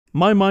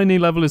My mining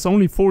level is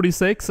only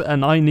 46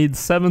 and I need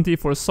 70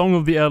 for Song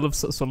of the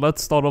Elves, so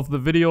let's start off the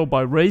video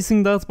by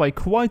raising that by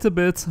quite a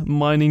bit,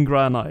 mining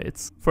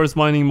granite. First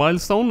mining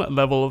milestone,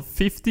 level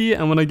 50,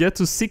 and when I get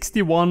to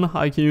 61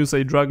 I can use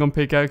a dragon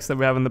pickaxe that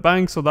we have in the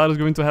bank, so that is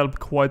going to help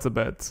quite a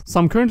bit. So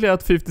I'm currently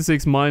at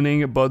 56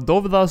 mining, but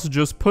Dovidas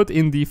just put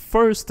in the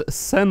first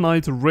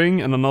Zenite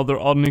ring and another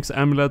Onyx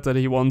amulet that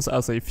he wants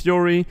as a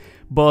Fury,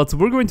 but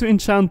we're going to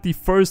enchant the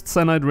first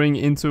Zenite ring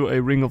into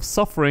a Ring of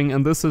Suffering,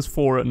 and this is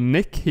for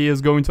Nick. He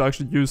is going to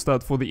actually use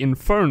that for the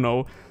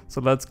Inferno.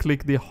 So let's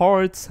click the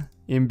heart,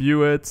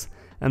 imbue it,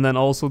 and then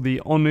also the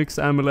Onyx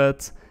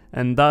amulet.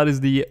 And that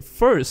is the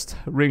first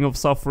Ring of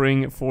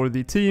Suffering for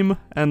the team,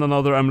 and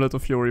another Amulet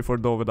of Fury for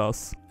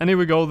Dovidas. And here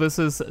we go, this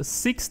is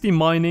 60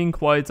 mining,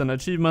 quite an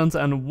achievement,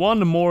 and one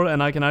more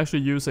and I can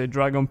actually use a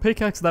dragon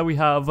pickaxe that we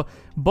have.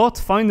 But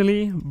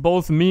finally,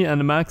 both me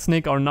and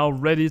Maxnick are now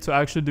ready to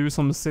actually do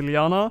some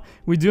ZILYANA.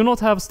 We do not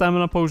have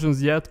stamina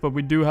potions yet, but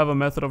we do have a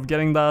method of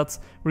getting that.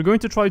 We're going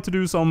to try to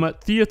do some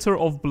Theater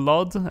of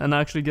Blood and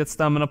actually get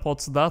stamina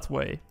pots that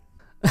way.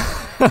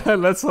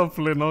 Let's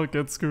hopefully not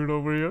get screwed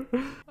over here.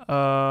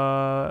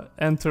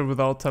 Enter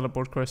without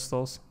teleport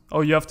crystals.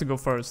 Oh, you have to go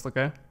first,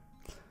 okay?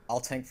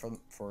 I'll tank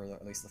for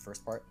at least the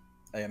first part.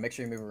 Yeah, make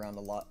sure you move around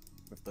a lot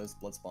with those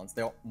blood spawns.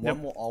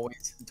 One will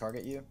always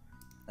target you,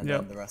 and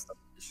then the rest of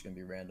it is just gonna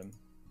be random.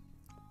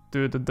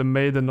 Dude, the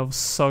Maiden of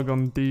Sug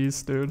on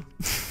these, dude.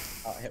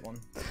 Hit one.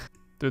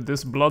 Dude,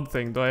 this blood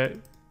thing,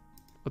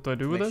 what do I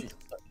do with it?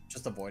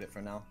 Just avoid it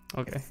for now.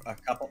 Okay. If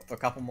a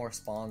couple more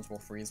spawns, we'll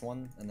freeze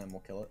one, and then we'll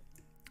kill it.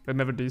 It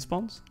never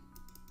despawns?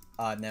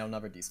 No, it'll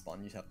never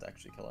despawn. You'd have to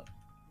actually kill it.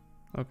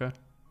 Okay.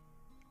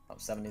 I'm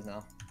 70s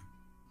now.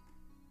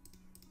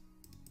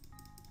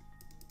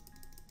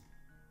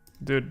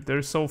 Dude,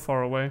 they're so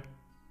far away.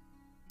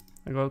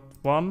 I got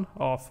one.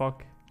 Oh,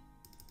 fuck.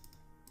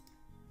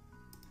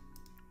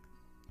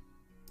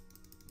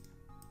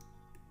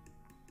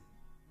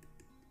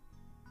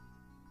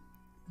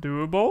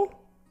 Doable?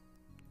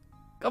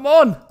 Come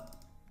on!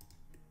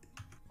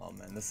 Oh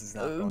man, this is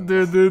not going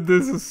dude,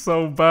 this is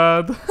so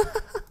bad.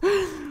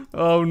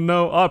 Oh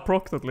no, I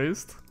procced at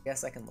least.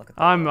 Yes, I can look at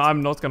that.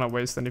 I'm not gonna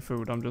waste any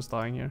food, I'm just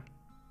dying here.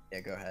 Yeah,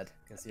 go ahead.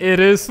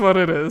 It is what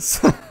it is.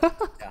 Yeah,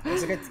 it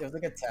was a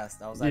good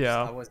test. I was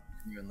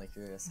genuinely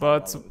curious.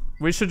 But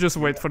we should just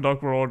wait for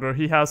Doctor Order.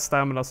 He has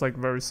stamina like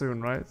very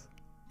soon, right?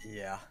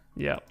 Yeah.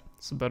 Yeah,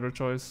 it's a better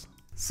choice.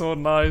 So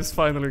nice,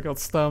 finally got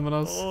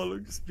stamina. Oh, it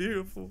looks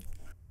beautiful.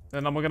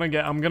 And I'm gonna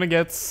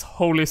get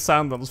holy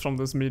sandals from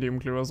this medium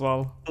clue as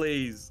well.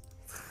 Please.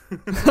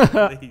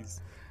 Please.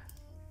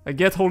 I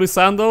get holy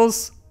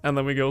sandals, and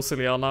then we go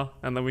ZILYANA,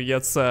 and then we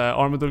get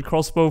Armadillo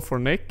crossbow for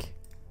Nick.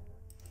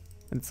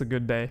 It's a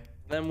good day.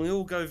 Then we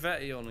all go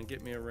Vetion and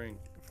get me a ring.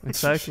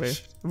 Exactly.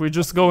 We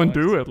just go and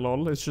do it,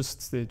 lol. It's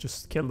just they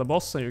just kill the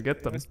boss and you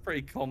get them. It's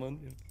pretty common.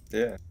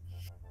 Yeah.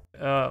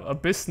 A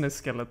business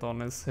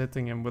skeleton is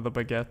hitting him with a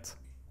baguette.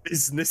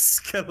 Business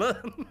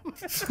skeleton.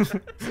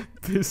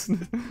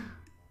 Business.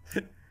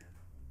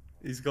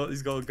 He's got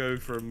to go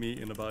for a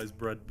meeting about his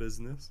bread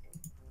business.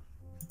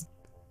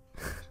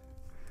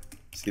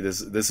 See,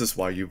 this is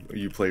why you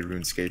play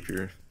RuneScape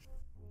here.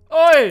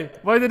 Oi!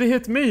 Why did he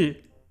hit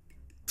me?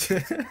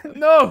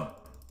 No!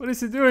 What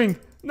is he doing?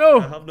 No!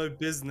 I have no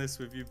business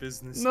with you,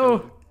 business.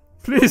 No!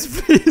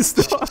 Skeleton. Please,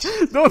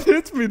 don't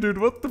hit me, dude.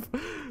 What the?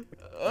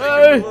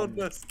 Hey!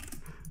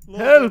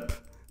 Help!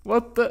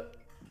 What the?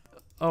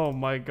 Oh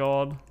my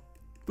god.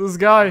 This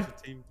guy.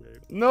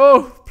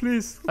 No,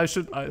 please.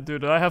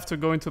 Dude, I have to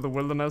go into the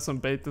wilderness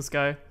and bait this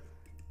guy.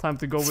 Time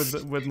to go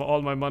with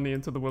all my money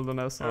into the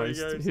wilderness. Oh,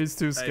 he's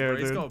too scared, dude.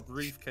 He's dude. got a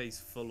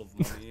briefcase full of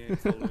money. He ain't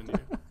following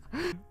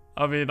you.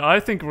 I mean, I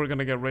think we're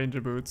gonna get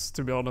ranger boots,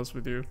 to be honest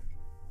with you.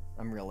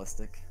 I'm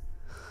realistic.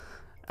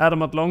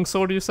 Adamant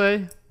longsword, you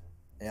say?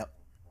 Yep.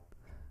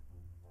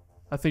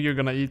 I think you're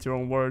gonna eat your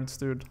own words,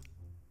 dude.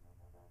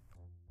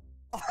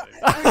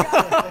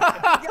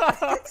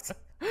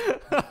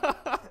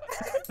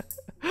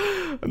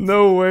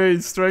 No way,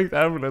 strength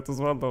amulet as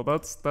well though.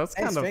 That's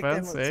kind of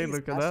fancy. Hey,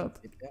 look at that.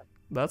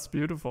 That's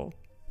beautiful.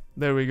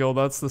 There we go.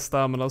 That's the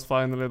staminas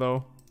finally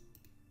though.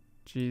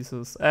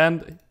 Jesus.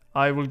 And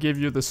I will give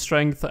you the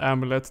strength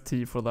amulet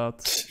T for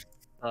that.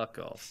 Fuck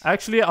off.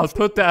 Actually, I'll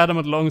put the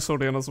adamant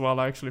longsword in as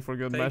well, actually, for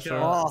good measure.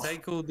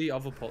 Take all the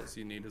other pots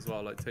you need as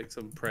well, like take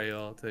some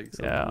prayer, take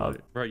some... Yeah.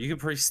 Like, bro, you can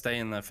probably stay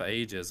in there for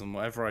ages, and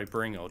whatever I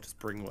bring, I'll just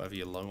bring whatever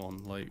you're low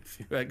on, like a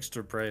few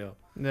extra prayer.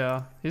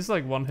 Yeah, he's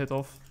like one hit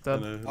off. Dead.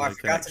 Know, oh, like I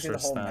forgot to do the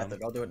whole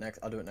method. I'll do it next.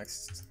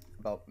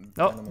 About...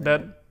 Oh,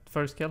 dead.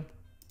 First kill.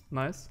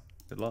 Nice.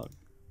 Good luck.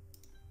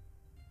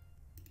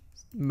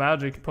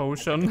 Magic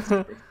potion.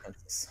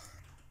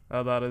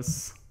 That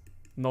is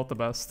not the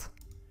best.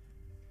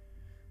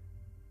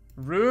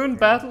 Rune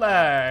battle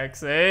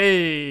axe,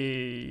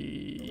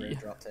 hey!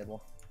 Drop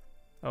table.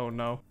 Oh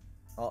no.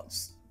 Oh,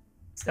 just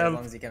stay as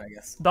long as you can, I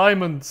guess.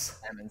 Diamonds.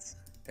 Diamonds.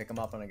 Pick them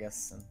up, and I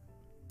guess. And...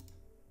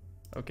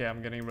 Okay,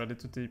 I'm getting ready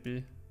to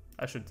TP.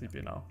 I should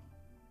TP now.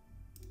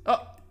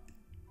 Oh!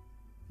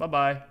 Bye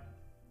bye.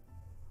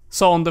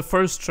 So on the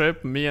first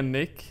trip, me and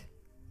Nick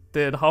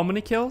did how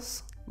many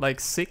kills? Like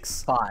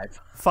 6?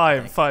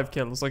 5. 5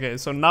 kills. Okay,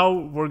 so now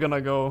we're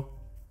gonna go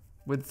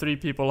with 3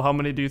 people. How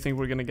many do you think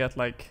we're gonna get?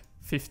 Like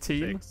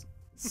 15?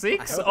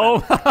 6?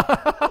 Oh,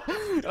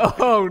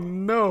 oh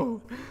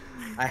no.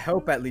 I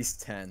hope at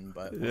least 10,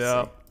 but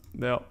we'll see.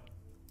 Yeah.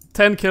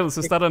 10 kills,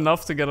 is that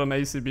enough to get an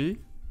ACB?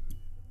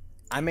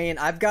 I mean,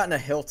 I've gotten a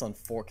hilt on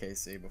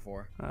 4KC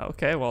before.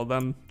 Okay, well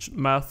then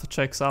math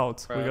checks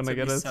out. Bro, we're gonna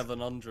get it.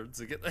 700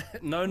 to get the...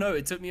 No,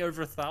 it took me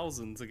over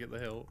 1,000 to get the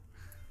hilt.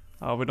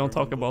 Oh, we don't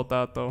talk about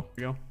that though.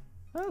 Here we go.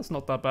 That's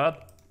not that bad.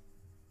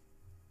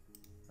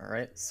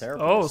 Alright, Sarah.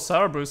 Oh,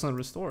 Sarah boosts and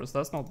restores.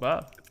 That's not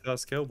bad.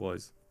 First kill,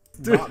 boys.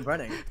 Dude, not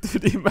running.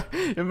 Dude,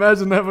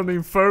 imagine having an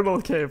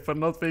infernal cape and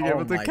not being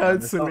able to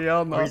kite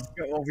ZILYANA.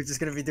 We're just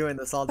gonna be doing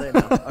this all day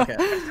now. Okay.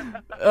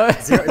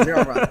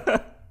 zero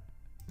run.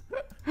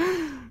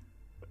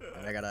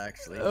 I gotta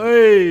actually.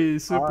 Hey,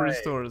 super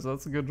restores.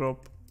 That's a good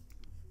drop.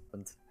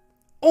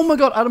 Oh my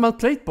god, adamant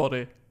plate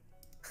body.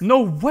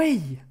 No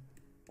way.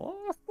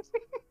 What?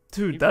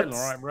 Dude,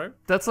 bro?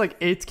 That's like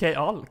 8k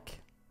alk.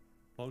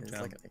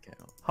 Like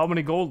How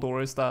many gold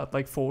ore is that?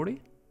 Like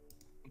 40?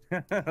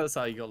 That's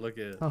how you gotta look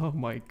at it. Oh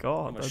my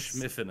god. How much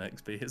Schmiffin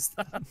XP is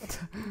that?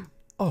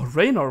 Oh,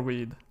 Raynar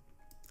weed.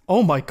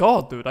 Oh my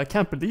god, dude, I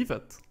can't believe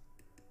it.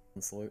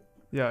 Salute.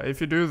 Yeah, if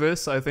you do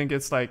this, I think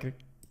it's like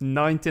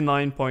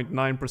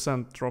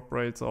 99.9% drop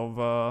rate of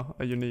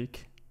a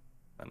unique.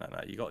 No,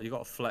 you got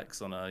to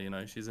flex on her, you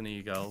know, she's an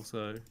e-girl,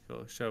 so you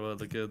got to show her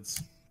the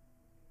goods.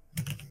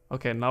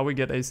 Okay, now we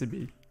get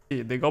ACB.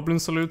 The Goblin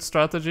Salute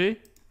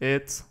strategy,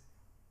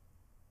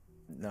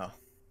 No.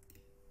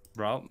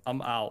 Bro,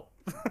 I'm out.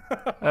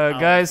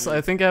 Guys,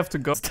 I think I have to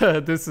go.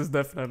 This is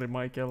definitely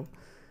my kill.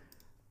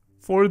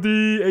 For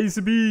the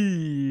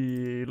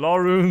ACB! Law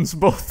runes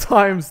both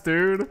times,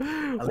 dude.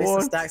 At least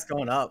the stack's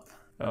going up.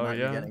 Oh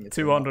yeah,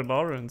 200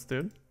 law runes,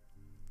 dude.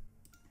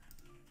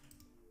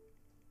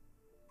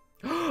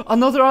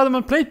 Another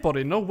adamant plate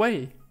body, no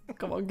way.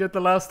 Come on, get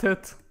the last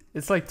hit.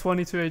 It's like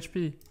 22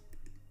 HP.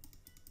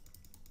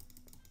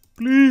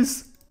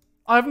 Please!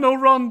 I have no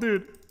run,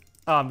 dude.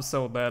 I'm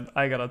so dead.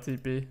 I got a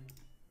TP.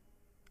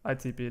 I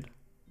TP'd.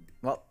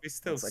 Well, we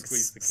still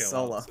squeeze the kill.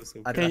 Solo. Out,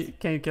 so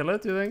can you kill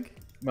it, you think?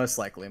 Most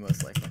likely.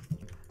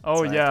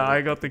 Oh so yeah,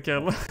 I got the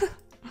kill.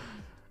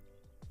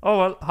 Oh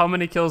well, how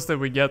many kills did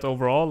we get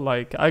overall?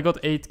 Like, I got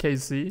 8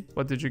 KC.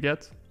 What did you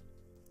get?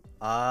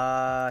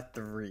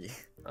 3.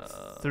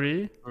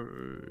 3?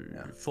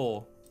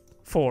 4.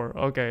 4,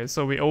 okay.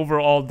 So we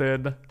overall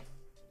did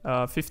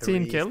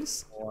 15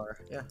 kills? 4,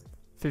 yeah.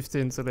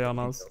 15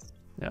 ZILYANAs.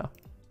 Yeah.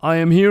 I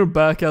am here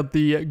back at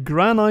the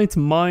Granite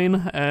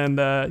Mine, and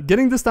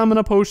getting the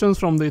stamina potions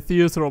from the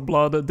Theater of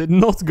Blood did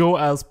not go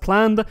as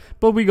planned,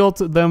 but we got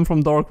them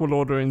from Darkwood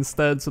Order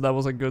instead, so that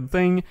was a good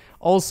thing.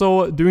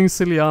 Also, doing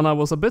ZILYANA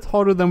was a bit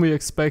harder than we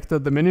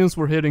expected. The minions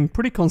were hitting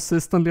pretty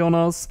consistently on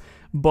us,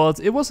 but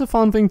it was a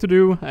fun thing to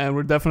do, and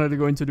we're definitely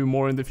going to do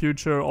more in the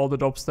future. All the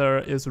drops there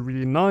is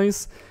really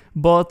nice.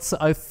 But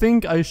I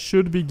think I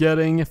should be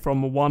getting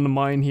from one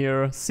mine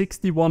here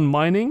 61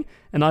 mining,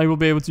 and I will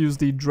be able to use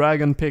the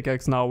dragon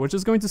pickaxe now, which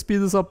is going to speed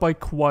this up by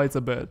quite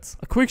a bit.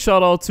 A quick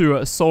shout out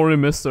to Sorry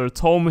Mr.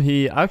 Tom.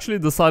 He actually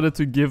decided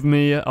to give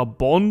me a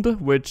bond,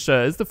 which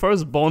is the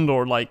first bond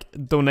or like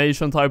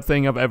donation type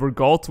thing I've ever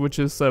got, which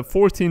is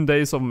 14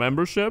 days of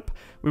membership.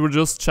 We were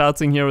just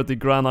chatting here at the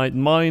Granite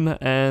Mine,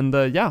 and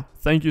yeah,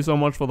 thank you so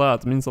much for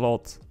that. It means a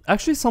lot.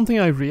 Actually, something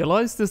I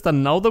realized is that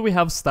now that we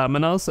have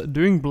staminas,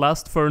 doing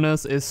Blast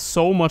Furnace is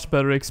so much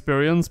better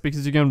experience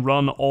because you can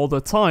run all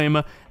the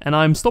time, and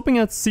I'm stopping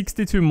at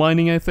 62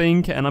 mining I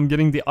think, and I'm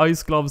getting the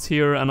ice gloves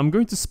here, and I'm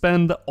going to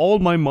spend all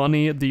my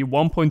money, the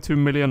 1.2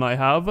 million I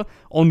have,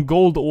 on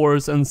gold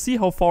ores and see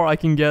how far I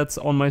can get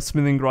on my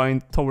smithing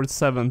grind towards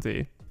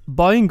 70.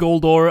 Buying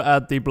gold ore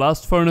at the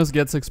blast furnace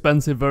gets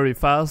expensive very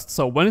fast,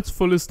 so when it's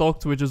fully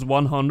stocked, which is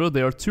 100,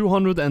 they are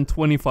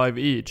 225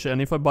 each,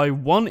 and if I buy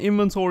one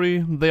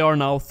inventory, they are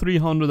now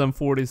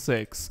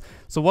 346.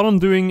 So what I'm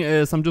doing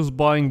is I'm just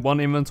buying one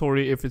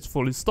inventory if it's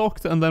fully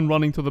stocked, and then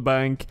running to the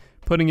bank,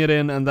 putting it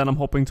in, and then I'm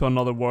hopping to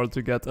another world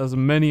to get as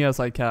many as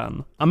I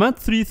can. I'm at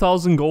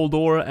 3000 gold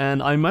ore,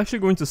 and I'm actually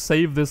going to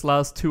save this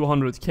last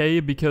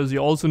 200k, because you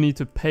also need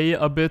to pay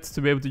a bit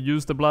to be able to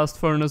use the blast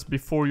furnace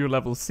before you're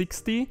level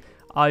 60.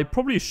 I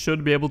probably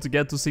should be able to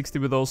get to 60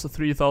 with those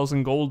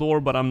 3000 gold ore,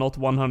 but I'm not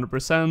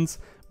 100%.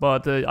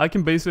 But I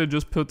can basically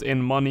just put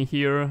in money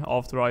here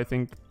after I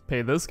think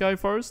pay this guy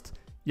first.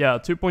 Yeah,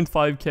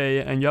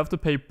 2.5k, and you have to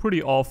pay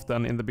pretty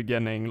often in the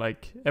beginning,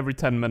 like every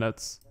 10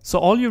 minutes. So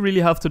all you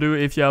really have to do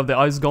if you have the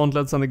ice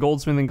gauntlets and the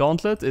goldsmithing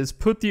gauntlet is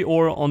put the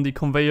ore on the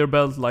conveyor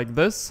belt like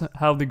this,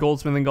 have the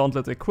goldsmithing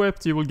gauntlet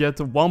equipped, you will get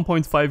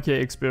 1.5k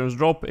experience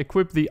drop,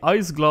 equip the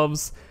ice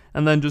gloves,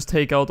 and then just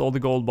take out all the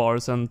gold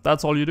bars, and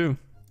that's all you do.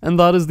 And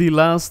that is the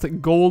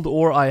last gold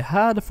ore I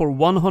had for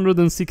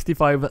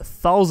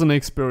 165,000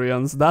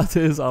 experience. That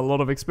is a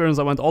lot of experience.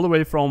 I went all the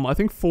way from, I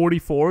think,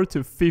 44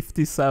 to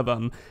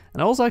 57. And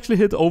I also actually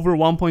hit over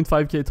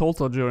 1.5k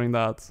total during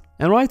that.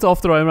 And right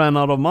after I ran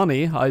out of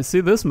money, I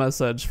see this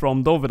message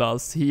from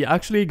Dovidas. He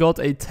actually got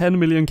a 10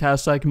 million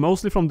cash tag,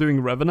 mostly from doing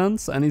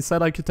revenants, and he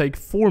said I could take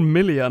 4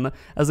 million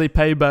as a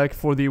payback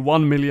for the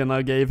 1 million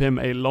I gave him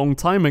a long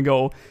time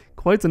ago.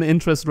 Quite an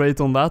interest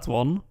rate on that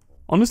one.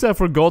 Honestly, I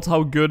forgot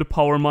how good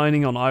power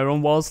mining on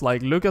iron was.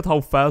 Like, look at how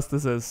fast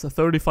this is.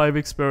 35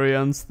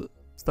 experience,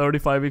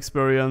 35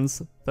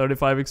 experience,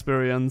 35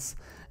 experience.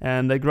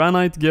 And the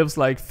granite gives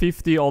like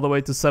 50 all the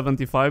way to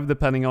 75,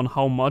 depending on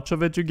how much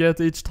of it you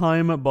get each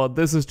time. But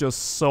this is just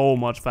so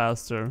much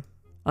faster.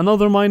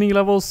 Another mining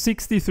level,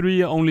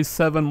 63, only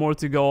 7 more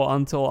to go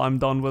until I'm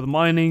done with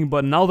mining.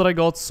 But now that I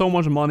got so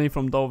much money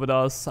from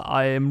Dovidas,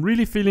 I am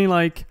really feeling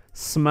like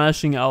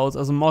smashing out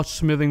as much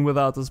smithing with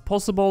that as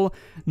possible.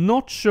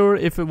 Not sure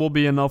if it will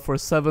be enough for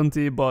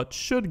 70, but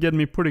should get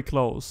me pretty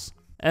close.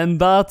 And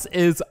that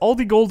is all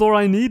the gold ore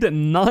I need,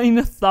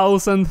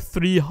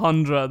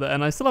 9,300,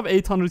 and I still have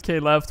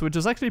 800k left, which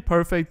is actually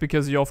perfect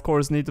because you of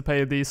course need to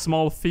pay the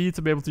small fee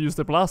to be able to use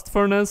the blast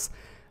furnace.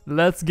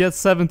 Let's get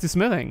 70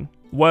 smithing.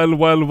 Well,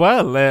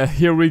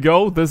 here we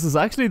go. This is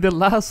actually the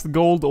last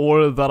gold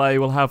ore that I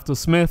will have to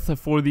smith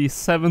for the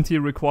 70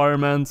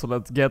 requirement, so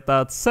let's get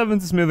that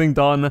 70 smithing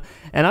done.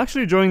 And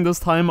actually during this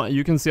time,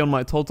 you can see on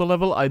my total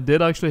level, I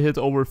did actually hit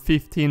over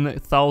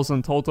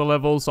 15,000 total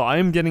levels, so I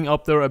am getting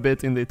up there a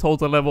bit in the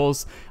total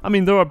levels. I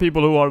mean, there are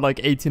people who are like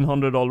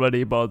 1,800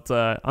 already, but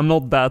I'm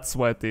not that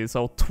sweaty,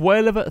 so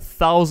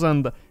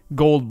 12,000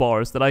 gold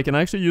bars that I can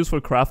actually use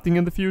for crafting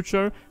in the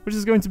future, which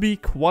is going to be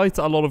quite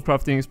a lot of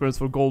crafting experience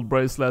for gold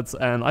bracelets,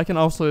 and I can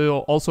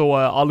also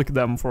alch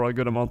them for a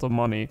good amount of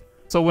money.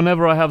 So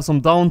whenever I have some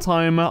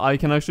downtime, I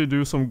can actually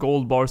do some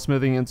gold bar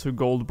smithing into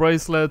gold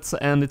bracelets,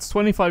 and it's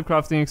 25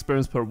 crafting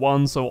experience per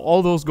one, so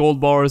all those gold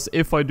bars,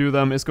 if I do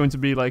them, is going to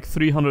be like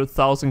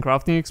 300,000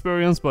 crafting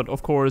experience, but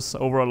of course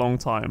over a long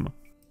time.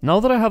 Now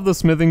that I have the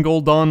smithing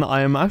goal done,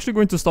 I am actually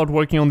going to start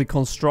working on the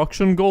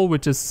construction goal,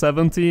 which is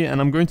 70,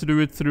 and I'm going to do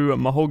it through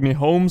mahogany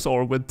homes,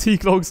 or with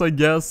teak logs I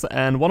guess,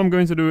 and what I'm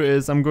going to do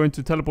is I'm going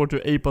to teleport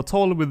to Ape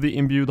Atoll with the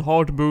imbued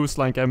heart boost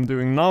like I'm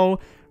doing now,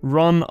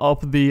 run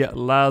up the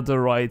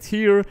ladder right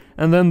here,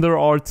 and then there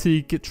are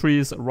teak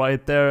trees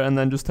right there, and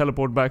then just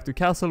teleport back to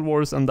Castle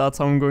Wars, and that's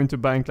how I'm going to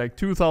bank like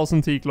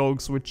 2,000 teak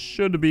logs, which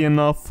should be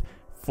enough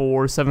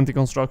for 70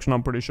 construction,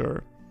 I'm pretty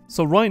sure.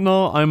 So right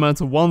now I'm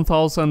at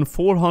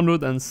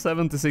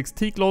 1,476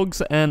 teak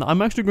logs, and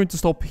I'm actually going to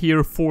stop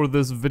here for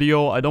this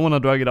video. I don't want to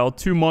drag it out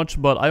too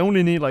much, but I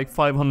only need like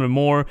 500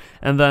 more,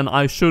 and then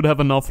I should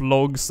have enough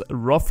logs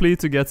roughly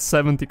to get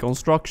 70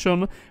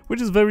 construction, which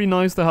is very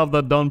nice to have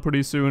that done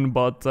pretty soon.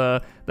 But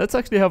let's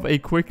actually have a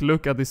quick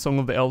look at the Song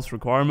of the Elves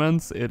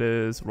requirements. It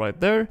is right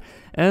there,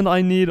 and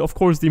I need of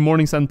course the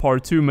Morning's End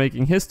Part 2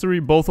 making history.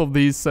 Both of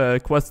these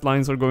quest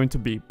lines are going to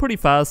be pretty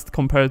fast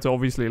compared to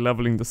obviously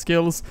leveling the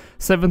skills.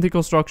 70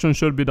 construction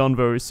should be done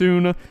very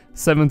soon,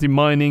 70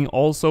 mining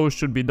also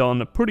should be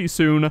done pretty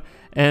soon,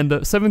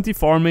 and 70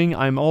 farming,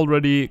 I'm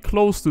already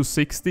close to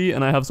 60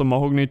 and I have some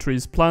mahogany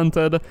trees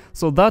planted,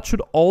 so that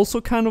should also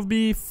kind of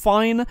be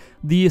fine.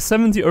 The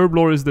 70 herb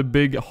lore is the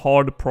big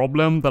hard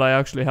problem that I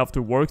actually have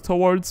to work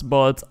towards,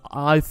 but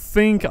I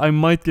think I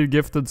might get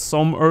gifted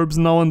some herbs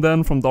now and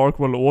then from Dark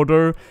World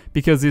Order,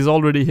 because he's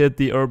already hit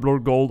the herb lore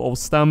gold of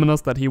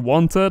staminas that he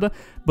wanted.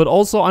 But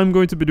also I'm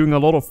going to be doing a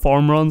lot of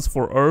farm runs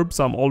for herbs.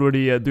 I'm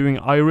already doing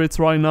irids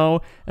right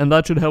now, and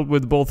that should help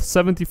with both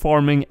 70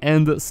 farming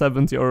and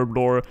 70 herb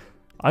lore.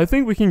 I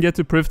think we can get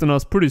to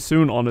Prifddinas pretty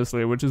soon,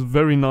 honestly, which is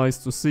very nice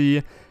to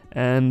see.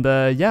 And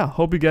yeah,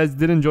 hope you guys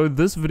did enjoy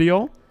this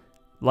video.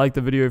 Like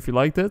the video if you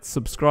liked it,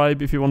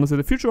 subscribe if you want to see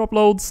the future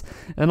uploads,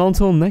 and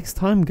until next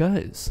time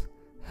guys,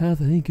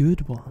 have a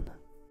good one.